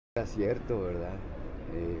Era cierto, ¿verdad?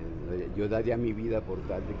 Yo daría mi vida por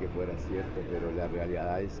tal de que fuera cierto, pero la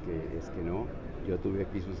realidad es que no. Yo tuve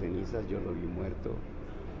aquí sus cenizas, yo lo vi muerto.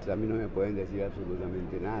 O sea, a mí no me pueden decir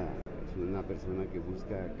absolutamente nada. Es una persona que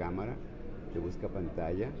busca cámara, que busca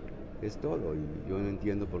pantalla, es todo. Y yo no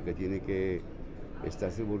entiendo por qué tiene que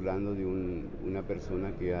estarse burlando de una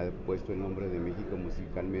persona que ha puesto el nombre de México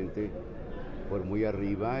musicalmente por muy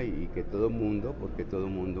arriba y que todo mundo, porque todo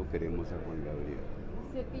mundo queremos a Juan Gabriel.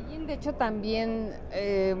 Cepillín, de hecho, también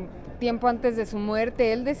tiempo antes de su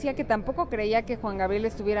muerte, él decía que tampoco creía que Juan Gabriel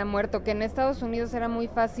estuviera muerto, que en Estados Unidos era muy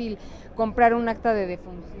fácil comprar un acta de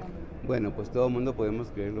defunción. Bueno, pues todo el mundo podemos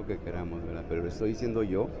creer lo que queramos, ¿verdad? Pero le estoy diciendo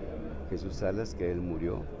yo, Jesús Salas, que él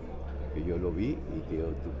murió, que yo lo vi y que yo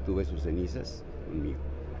tuve sus cenizas conmigo.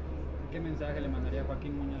 ¿Qué mensaje le mandaría a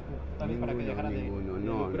Joaquín Muñoz también para que dejara de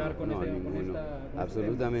lucrar con ninguno, esta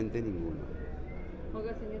absolutamente ninguno.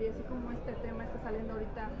 Oiga, señor, y así como este tema está saliendo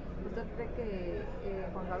ahorita, ¿usted cree que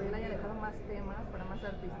Juan Gabriel haya dejado más temas para más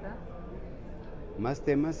artistas? Más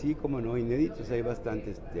temas, sí, como no, inéditos, hay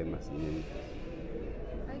bastantes temas inéditos.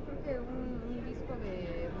 Hay creo que un disco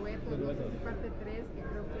de duetos, no sé si parte 3, que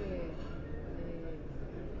creo que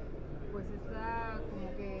pues está como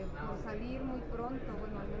que por salir muy pronto.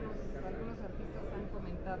 Bueno, al menos algunos artistas han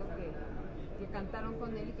comentado que cantaron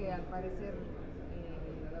con él y que al parecer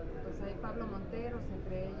pues hay Pablo Monteros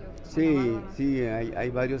entre ellos. Sí, hay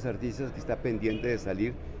varios artistas que está pendiente de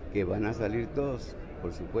salir, que van a salir todos,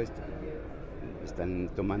 por supuesto. Están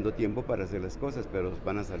tomando tiempo para hacer las cosas, pero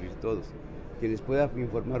van a salir todos. Quienes pueda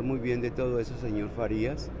informar muy bien de todo eso, señor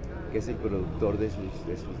Farías, que es el productor de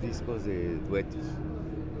sus discos de duetos.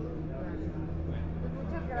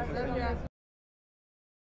 Muchas gracias.